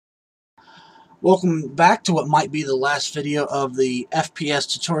Welcome back to what might be the last video of the FPS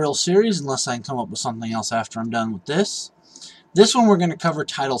tutorial series, unless I can come up with something else after I'm done with this. This one we're going to cover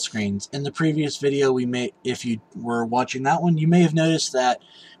title screens. In the previous video, if you were watching that one, you may have noticed that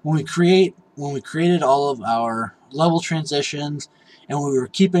when we created all of our level transitions and we were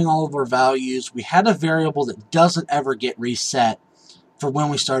keeping all of our values, we had a variable that doesn't ever get reset for when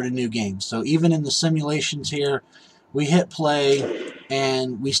we start a new game. So even in the simulations here, we hit play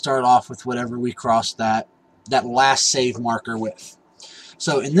and we start off with whatever we crossed that last save marker with.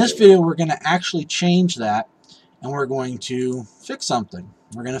 So in this video we're going to actually change that, and we're going to fix something.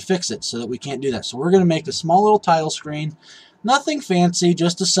 We're going to fix it so that we can't do that. So we're going to make a small little title screen, nothing fancy,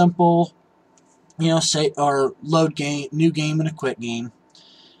 just a simple, say or load game, new game and a quit game.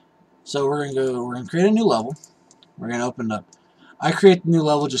 So we're going to create a new level. We're going to open it up. I create the new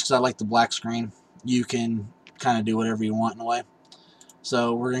level just because I like the black screen. You can kind of do whatever you want in a way.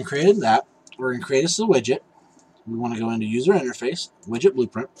 So we're going to create that. We're going to create us a widget. We want to go into user interface, widget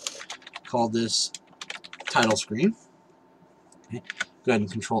blueprint, call this title screen. Okay. Go ahead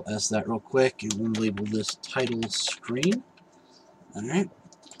and control S that real quick, and we'll label this title screen. Alright.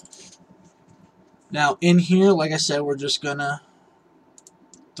 Now in here, like I said, we're just going to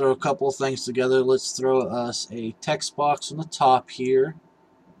throw a couple of things together. Let's throw us a text box on the top here.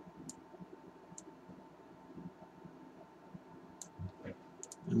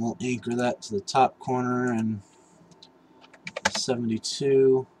 And we'll anchor that to the top corner and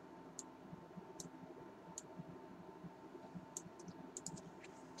 72.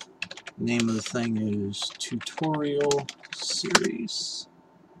 Name of the thing is tutorial series.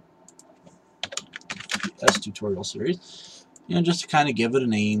 That's tutorial series. Just to kind of give it a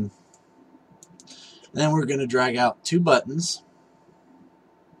name. And then we're going to drag out two buttons.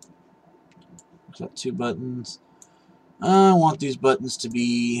 Got two buttons. I want these buttons to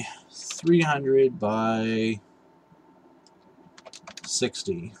be 300 by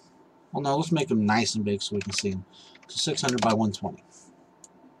 60. Well, no, let's make them nice and big so we can see them. So 600 by 120.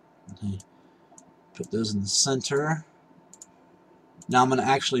 Okay. Put those in the center. Now I'm going to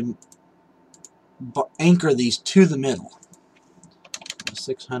actually anchor these to the middle.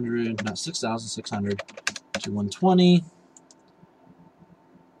 600, not 6,600 to 120.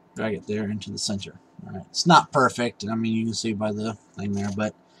 Drag it there into the center. Alright, it's not perfect. I mean, you can see by the thing there,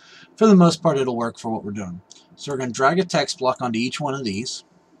 but for the most part, it'll work for what we're doing. So we're going to drag a text block onto each one of these.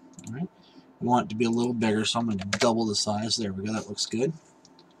 Alright, we want it to be a little bigger, so I'm going to double the size. There we go. That looks good.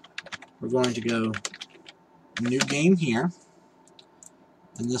 We're going to go new game here,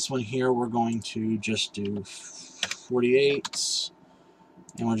 and this one here we're going to just do 48,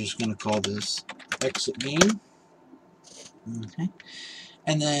 and we're just going to call this exit game. Okay,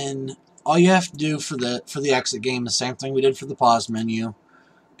 and then all you have to do for the exit game, the same thing we did for the pause menu.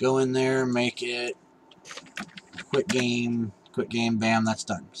 Go in there, make it quit game, bam, that's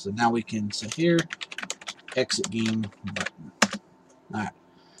done. So now we can say here, exit game button. Alright.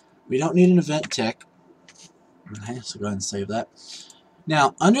 We don't need an event tick. Okay, so go ahead and save that.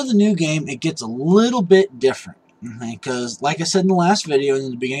 Now, under the new game, it gets a little bit different. Okay, because like I said in the last video and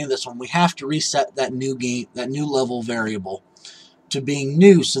in the beginning of this one, we have to reset that new game, that new level variable to being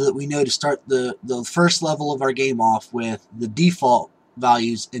new so that we know to start the first level of our game off with the default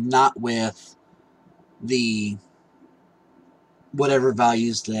values and not with the whatever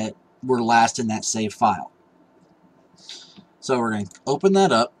values that were last in that save file. So we're going to open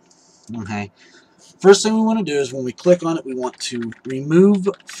that up. Okay. First thing we want to do is when we click on it, we want to remove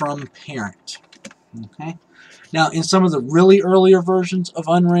from parent. Okay. Now in some of the really earlier versions of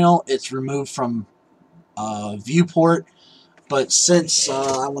Unreal, it's removed from viewport. But since,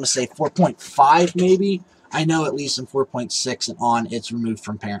 I want to say 4.5 maybe, I know at least in 4.6 and on, it's removed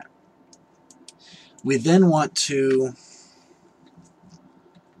from parent. We then want to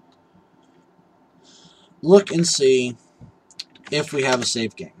look and see if we have a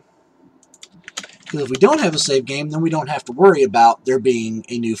save game. Because if we don't have a save game, then we don't have to worry about there being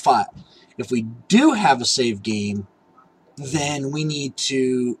a new file. If we do have a save game, then we need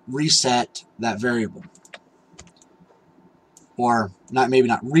to reset that variable. Or maybe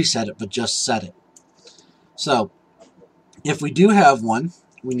not reset it, but just set it. So, if we do have one,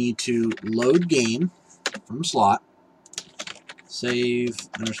 we need to load game from slot, save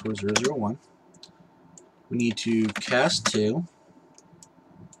 _ 001. We need to cast 2.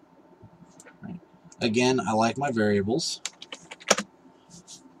 Right. Again, I like my variables.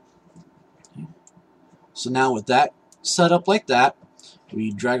 Okay. So now with that set up like that,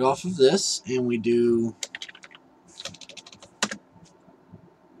 we drag off of this and we do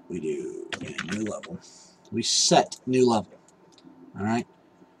new level. We set new level. Alright.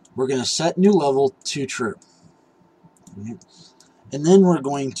 We're going to set new level to true. Right? And then we're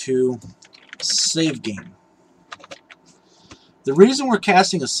going to save game. The reason we're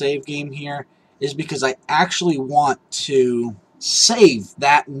casting a save game here is because I actually want to save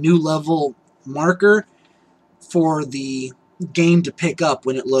that new level marker for the game to pick up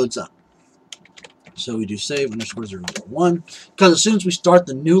when it loads up. So we do save underscore 001, because as soon as we start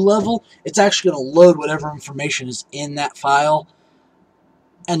the new level, it's actually going to load whatever information is in that file,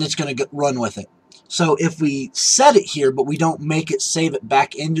 and it's going to run with it. So if we set it here, but we don't make it save it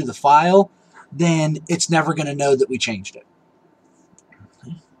back into the file, then it's never going to know that we changed it.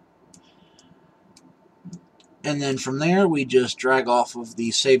 And then from there, we just drag off of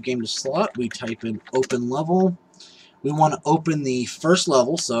the save game to slot. We type in open level. We want to open the first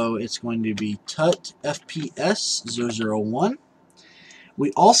level, so it's going to be tut fps 001.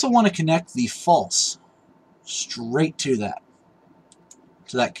 We also want to connect the false straight to that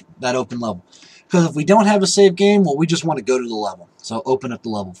open level. Because if we don't have a save game, well, we just want to go to the level. So open up the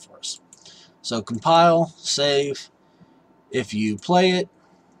level for us. So compile, save. If you play it,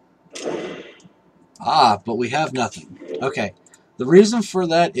 but we have nothing. Okay, the reason for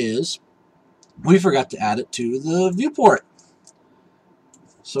that is we forgot to add it to the viewport.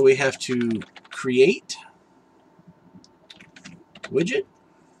 So we have to create widget,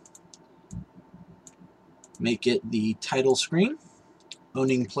 make it the title screen.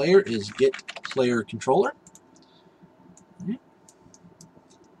 Owning player is get player controller.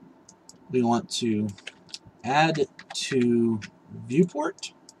 We want to add to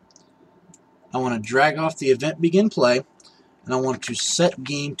viewport. I want to drag off the event begin play, and I want to set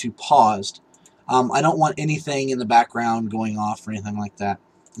game to paused. I don't want anything in the background going off or anything like that.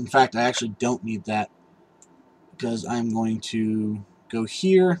 In fact, I actually don't need that, because I'm going to go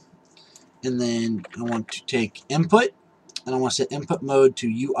here, and then I want to take input, and I want to set input mode to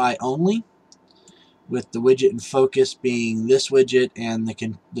UI only, with the widget in focus being this widget and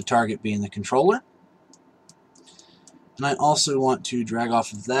the target being the controller. And I also want to drag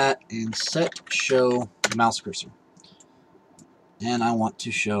off of that and set show mouse cursor. And I want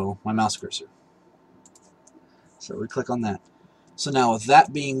to show my mouse cursor. So we click on that. So now with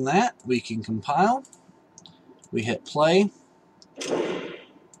that being that, we can compile. We hit play.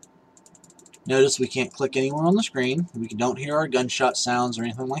 Notice we can't click anywhere on the screen. We don't hear our gunshot sounds or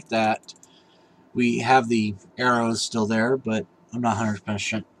anything like that. We have the arrows still there, but I'm not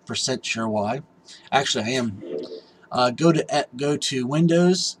 100% sure why. Actually, I am. Go to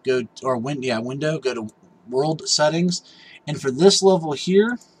Windows, Window, go to World Settings, and for this level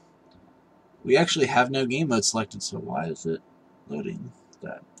here, we actually have no game mode selected. So why is it loading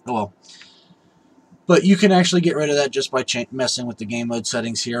that? Oh well. But you can actually get rid of that just by messing with the game mode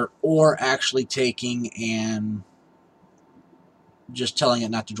settings here, or actually taking and just telling it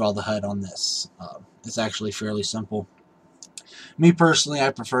not to draw the HUD on this. It's actually fairly simple. Me personally,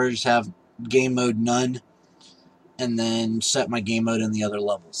 I prefer to just have game mode none, and then set my game mode in the other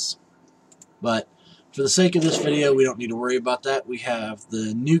levels. But for the sake of this video, we don't need to worry about that. We have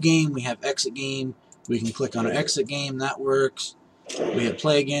the new game, we have exit game. We can click on our exit game, that works. We hit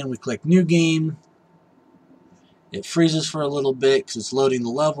play again, we click new game. It freezes for a little bit because it's loading the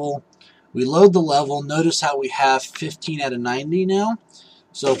level. We load the level. Notice how we have 15 out of 90 now.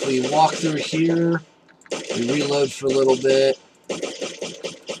 So if we walk through here, we reload for a little bit.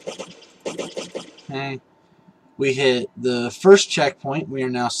 Okay. We hit the first checkpoint. We are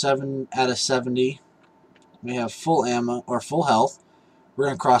now 7 out of 70. We have full ammo, or full health. We're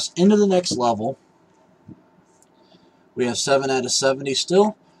going to cross into the next level. We have 7 out of 70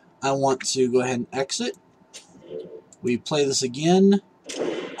 still. I want to go ahead and exit. We play this again.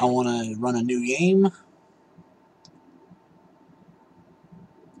 I want to run a new game.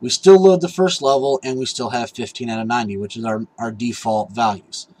 We still load the first level, and we still have 15 out of 90, which is our default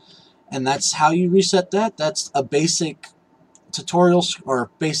values. And that's how you reset that. That's a basic tutorial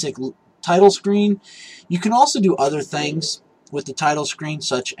or basic title screen. You can also do other things with the title screen,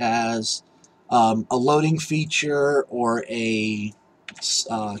 such as a loading feature or a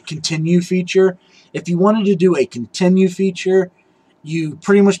continue feature. If you wanted to do a continue feature, you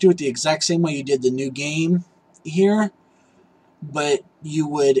pretty much do it the exact same way you did the new game here, but you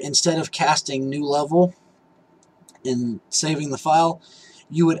would, instead of casting new level and saving the file,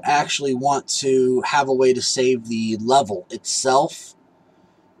 you would actually want to have a way to save the level itself,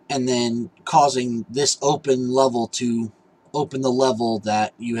 and then causing this open level to open the level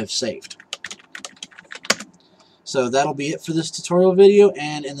that you have saved. So that'll be it for this tutorial video,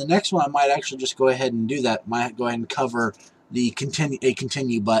 and in the next one I might actually just go ahead and do that. Might go ahead and cover the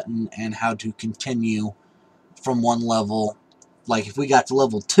continue button and how to continue from one level like if we got to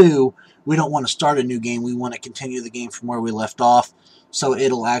level 2, we don't want to start a new game. We want to continue the game from where we left off. So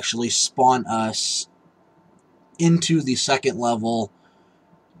it'll actually spawn us into the second level,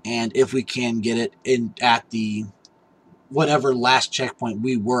 and if we can get it in at the whatever last checkpoint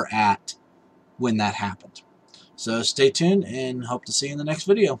we were at when that happened. So stay tuned and hope to see you in the next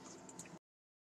video.